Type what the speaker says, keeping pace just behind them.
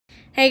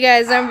Hey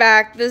guys, I'm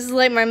back. This is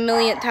like my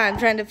millionth time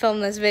trying to film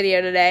this video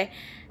today.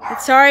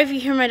 Sorry if you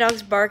hear my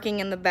dogs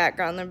barking in the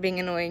background. They're being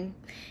annoying.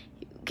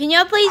 Can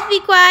y'all please be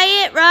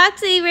quiet?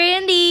 Roxy,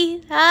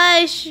 Randy,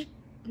 hush.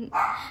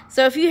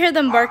 So if you hear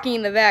them barking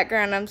in the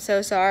background, I'm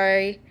so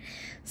sorry.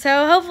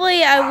 So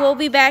hopefully I will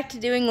be back to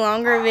doing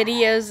longer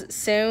videos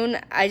soon.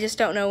 I just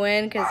don't know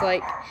when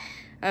because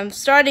I'm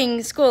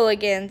starting school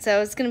again,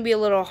 so it's going to be a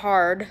little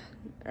hard.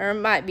 Or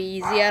it might be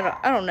easy. I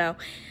don't know.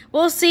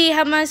 We'll see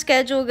how my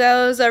schedule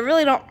goes. I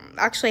really don't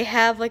actually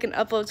have like an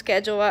upload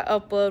schedule. I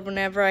upload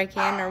whenever I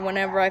can or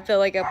whenever I feel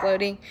like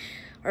uploading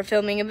or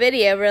filming a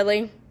video,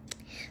 really.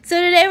 So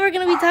today we're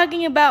going to be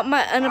talking about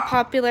my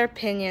unpopular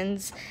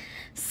opinions.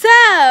 So,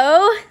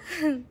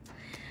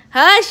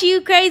 hush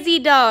you crazy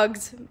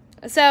dogs.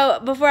 So,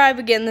 before I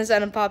begin this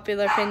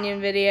unpopular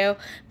opinion video,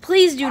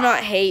 please do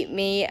not hate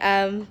me.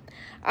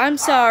 I'm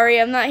sorry.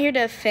 I'm not here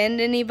to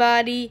offend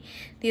anybody.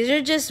 These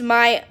are just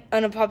my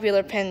unpopular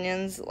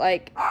opinions.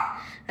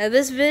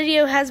 This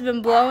video has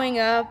been blowing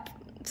up,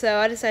 so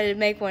I decided to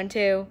make one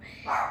too,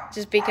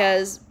 just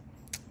because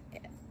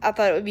I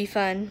thought it would be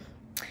fun.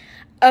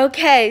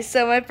 Okay,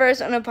 so my first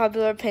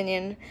unpopular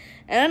opinion,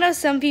 and I know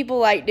some people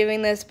like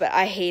doing this, but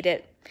I hate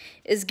it,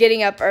 is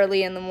getting up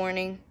early in the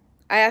morning.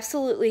 I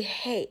absolutely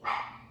hate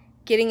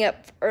getting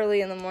up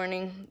early in the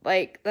morning.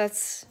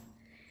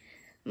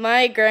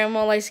 My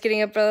grandma likes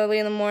getting up early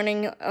in the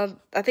morning.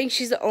 I think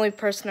she's the only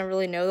person I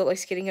really know that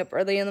likes getting up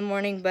early in the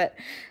morning, but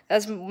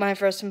that's my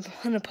first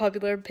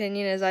unpopular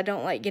opinion is I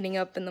don't like getting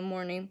up in the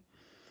morning.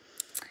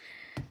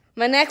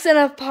 My next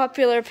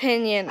unpopular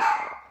opinion,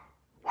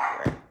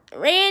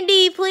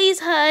 Randy, please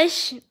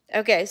hush.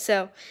 Okay,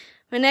 so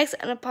my next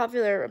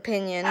unpopular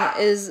opinion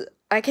is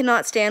I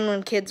cannot stand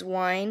when kids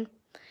whine.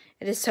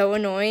 It is so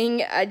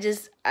annoying. I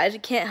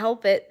can't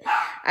help it.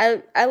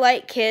 I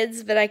like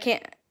kids, but I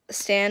can't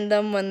stand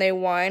them when they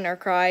whine or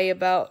cry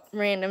about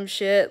random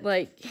shit,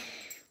 like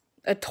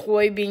a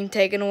toy being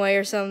taken away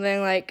or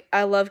something.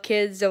 I love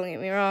kids, don't get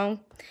me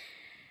wrong.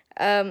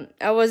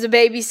 I was a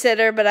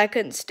babysitter, but I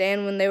couldn't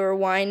stand when they were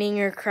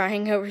whining or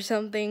crying over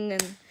something,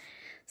 and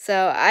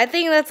so I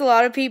think that's a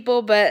lot of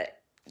people, but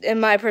in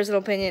my personal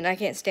opinion, I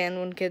can't stand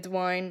when kids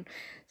whine,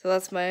 so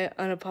that's my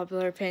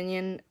unpopular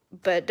opinion.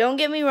 But don't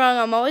get me wrong,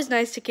 I'm always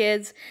nice to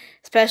kids,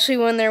 especially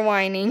when they're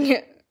whining.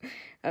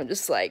 I'm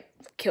just like,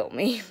 kill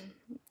me.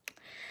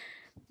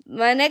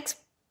 My next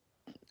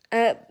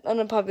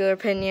unpopular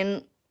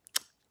opinion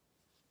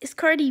is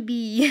Cardi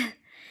B.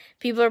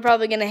 People are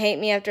probably going to hate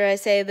me after I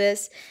say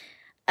this.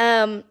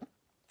 I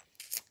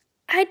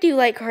do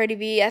like Cardi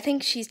B. I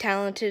think she's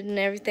talented and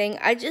everything.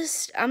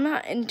 I'm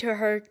not into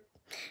her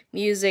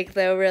music,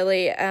 though,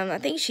 really. I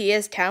think she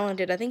is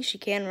talented. I think she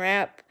can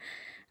rap.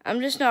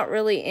 I'm just not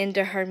really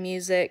into her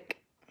music.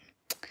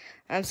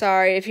 I'm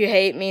sorry if you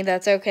hate me.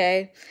 That's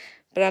okay.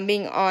 But I'm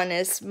being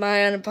honest.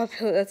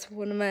 That's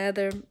one of my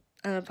other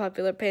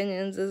unpopular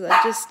opinions is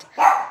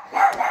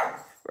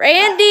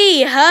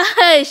Randy,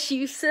 hush,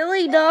 you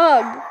silly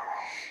dog.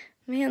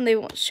 Man, they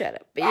won't shut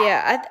up. But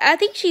yeah, I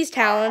think she's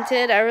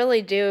talented. I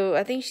really do.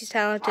 I think she's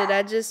talented.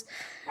 I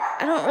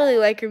don't really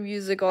like her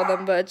music all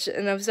that much,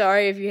 and I'm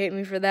sorry if you hate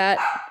me for that.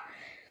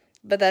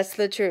 But that's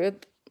the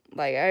truth.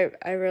 I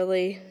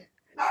really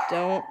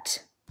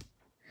don't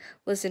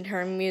listen to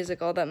her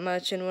music all that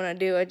much, and when I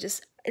do, it's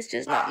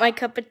just not my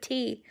cup of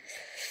tea.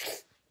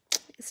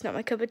 It's not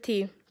my cup of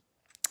tea.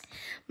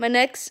 My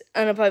next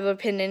unpopular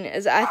opinion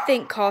is I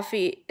think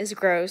coffee is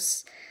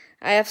gross.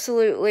 I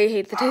absolutely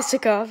hate the taste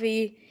of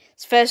coffee,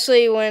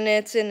 especially when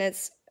it's in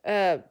its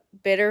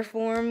bitter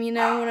form, you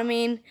know what I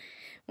mean?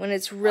 When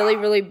it's really,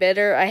 really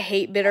bitter. I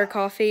hate bitter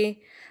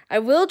coffee. I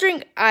will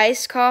drink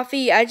iced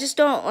coffee. I just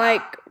don't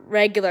like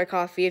regular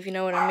coffee, if you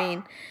know what I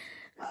mean.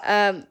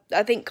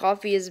 I think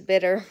coffee is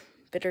bitter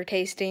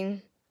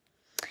tasting.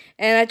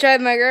 And I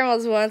tried my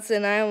grandma's once,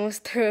 and I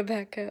almost threw it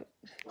back up.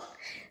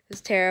 It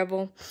was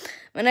terrible.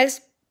 My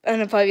next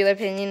unpopular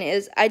opinion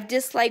is I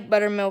dislike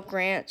buttermilk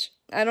ranch.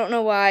 I don't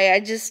know why. I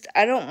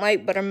don't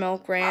like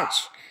buttermilk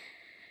ranch.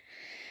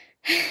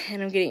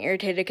 And I'm getting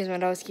irritated because my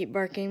dogs keep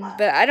barking.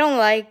 But I don't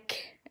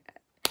like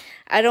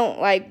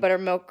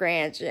buttermilk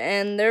ranch.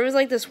 And there was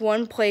this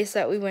one place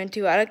that we went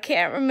to. I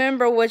can't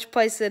remember which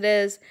place it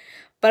is,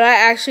 but I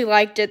actually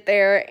liked it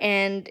there,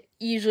 and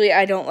usually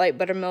I don't like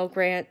buttermilk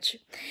ranch.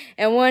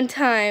 And one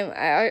time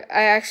I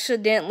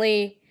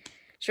accidentally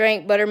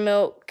drank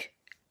buttermilk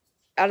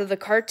out of the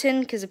carton,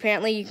 because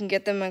apparently you can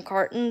get them in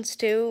cartons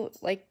too,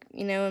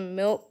 in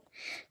milk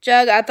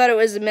jug. I thought it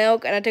was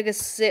milk, and I took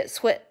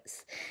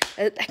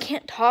I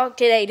can't talk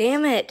today,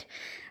 damn it.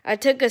 I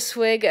took a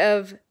swig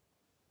of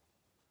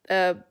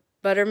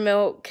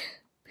buttermilk.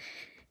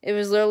 It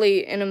was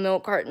literally in a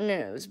milk carton,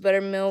 and it was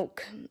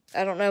buttermilk.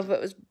 I don't know if it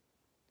was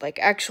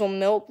actual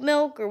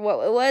milk or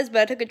what it was,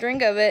 but I took a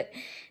drink of it.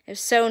 It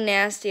was so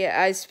nasty,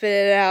 I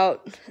spit it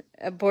out.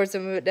 I poured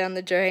some of it down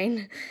the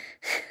drain.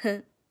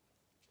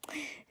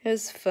 It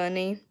was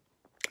funny.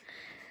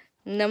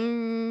 I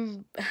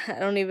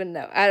don't even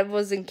know. I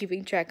wasn't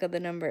keeping track of the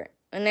number.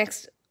 My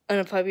next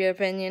unpopular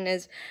opinion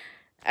is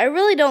I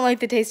really don't like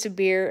the taste of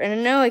beer, and I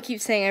know I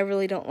keep saying I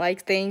really don't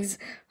like things.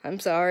 I'm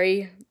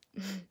sorry.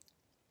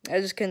 I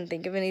just couldn't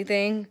think of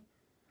anything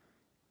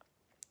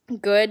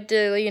good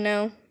to, you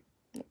know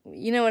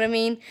what I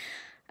mean?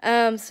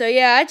 So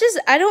yeah,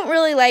 I don't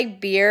really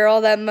like beer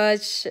all that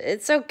much.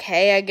 It's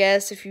okay, I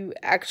guess, if you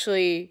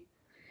actually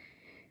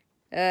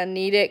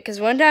need it. Cause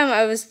one time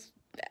I was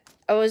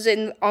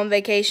on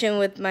vacation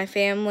with my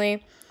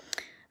family.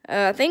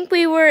 I think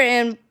we were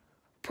in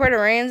Puerto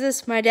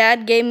Aransas. My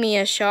dad gave me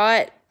a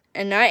shot,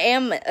 and I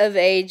am of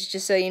age,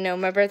 just so you know.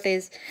 My birthday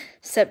is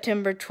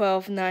September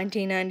 12th,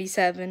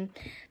 1997.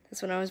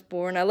 That's when I was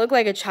born. I look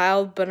like a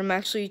child, but I'm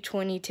actually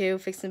 22,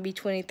 fixing to be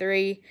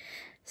 23.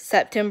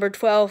 September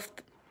 12th.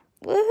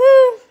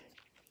 Woohoo!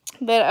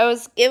 But I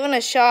was given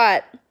a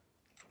shot,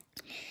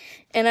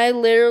 and I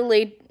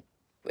literally,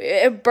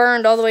 it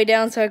burned all the way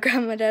down, so I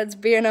grabbed my dad's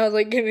beer, and I was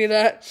like, give me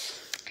that.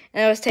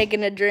 And I was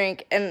taking a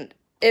drink, and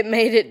it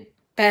made it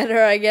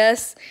better, I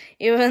guess,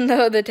 even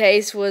though the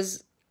taste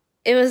was,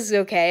 it was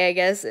okay, I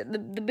guess. The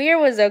beer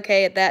was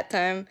okay at that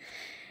time,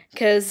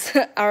 because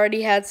I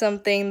already had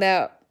something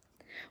that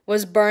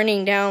was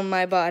burning down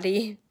my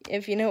body,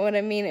 if you know what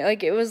I mean.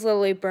 Like, it was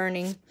literally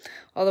burning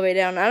all the way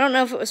down. I don't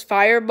know if it was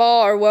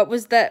Fireball or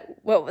what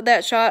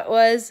that shot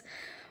was,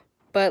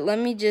 but let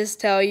me just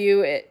tell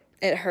you,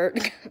 it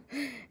hurt.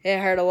 It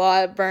hurt a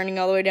lot, burning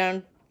all the way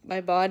down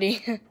my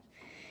body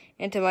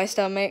into my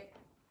stomach.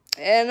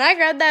 And I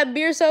grabbed that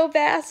beer so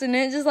fast, and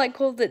it just, like,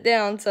 cooled it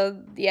down.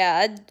 So,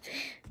 yeah,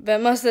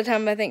 but most of the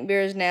time I think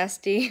beer is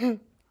nasty.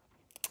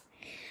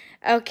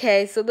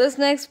 Okay, so this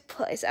next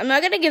place, I'm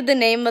not going to give the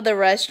name of the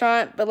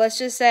restaurant, but let's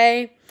just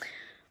say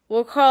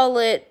we'll call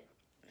it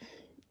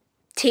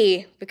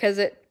T, because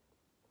it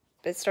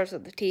starts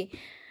with the T.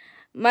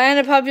 My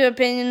unpopular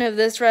opinion of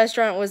this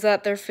restaurant was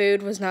that their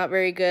food was not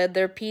very good.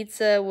 Their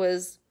pizza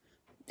was,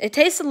 it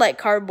tasted like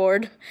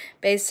cardboard,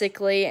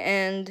 basically,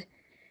 and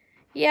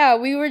yeah,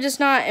 we were just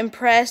not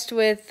impressed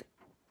with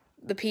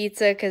the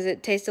pizza because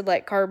it tasted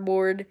like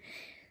cardboard.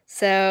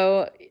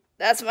 So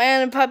that's my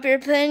unpopular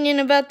opinion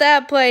about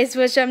that place,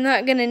 which I'm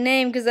not going to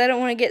name because I don't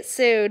want to get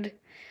sued.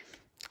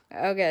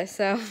 Okay,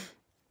 so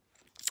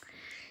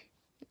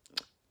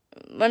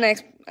my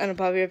next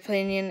unpopular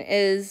opinion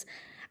is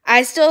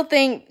I still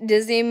think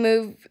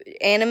Disney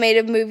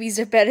animated movies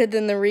are better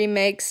than the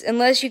remakes,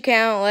 unless you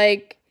count,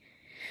 like,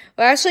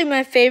 well, actually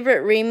my favorite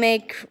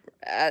remake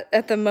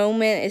at the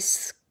moment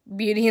is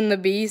Beauty and the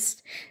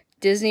Beast,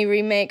 Disney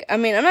remake. I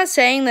mean, I'm not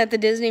saying that the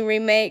Disney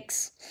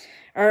remakes,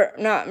 or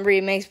not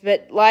remakes,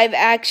 but live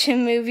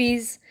action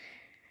movies,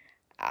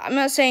 I'm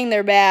not saying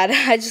they're bad.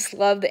 I just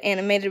love the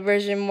animated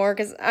version more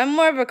because I'm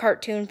more of a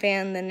cartoon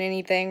fan than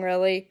anything,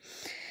 really.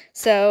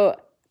 So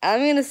I'm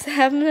gonna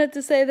have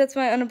to say that's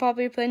my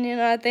unpopular opinion.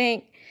 I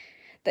think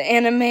the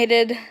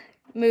animated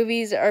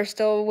movies are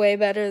still way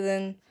better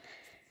than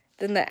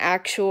the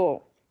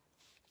actual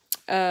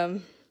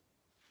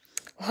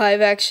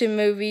live action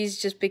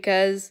movies, just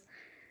because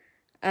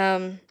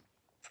I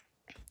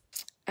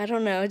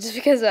don't know, just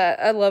because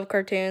I love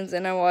cartoons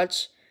and I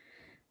watch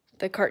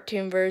the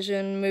cartoon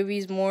version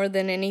movies more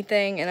than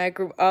anything, and I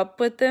grew up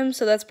with them,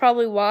 so that's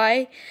probably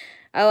why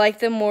I like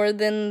them more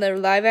than the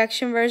live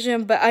action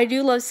version. But I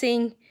do love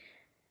seeing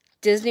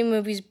Disney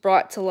movies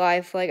brought to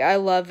life. Like, I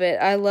love it.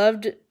 I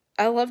loved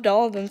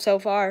all of them so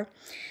far.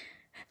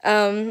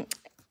 I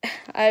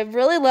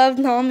really loved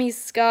Naomi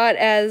Scott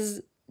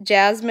as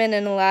Jasmine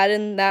in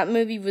Aladdin. That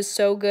movie was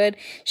so good.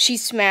 She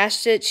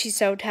smashed it. She's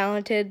so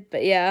talented.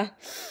 But yeah,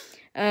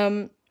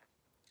 I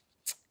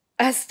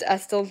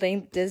still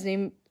think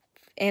Disney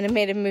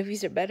animated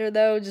movies are better,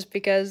 though, just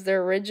because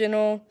they're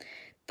original.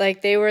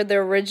 Like, they were the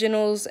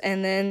originals,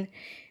 and then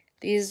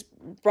these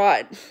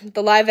brought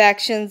the live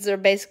actions. They're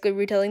basically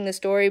retelling the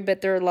story,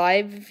 but they're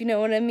live, if you know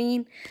what I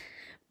mean.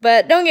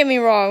 But don't get me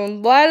wrong,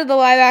 a lot of the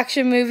live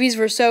action movies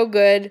were so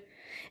good,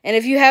 and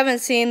if you haven't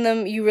seen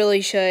them, you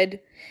really should.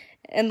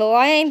 And the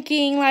Lion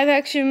King live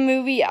action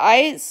movie,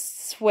 I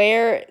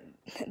swear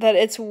that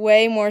it's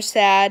way more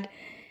sad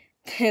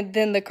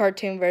than the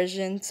cartoon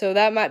version. So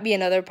that might be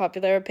another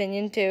popular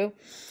opinion too.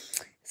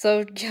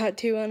 So got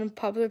two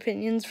unpopular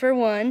opinions for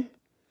one.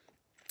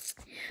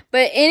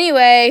 But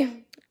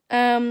anyway,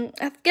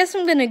 I guess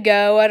I'm gonna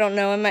go. I don't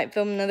know. I might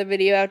film another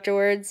video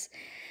afterwards.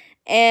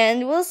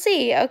 And we'll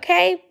see,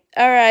 okay?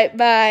 Alright,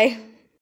 bye.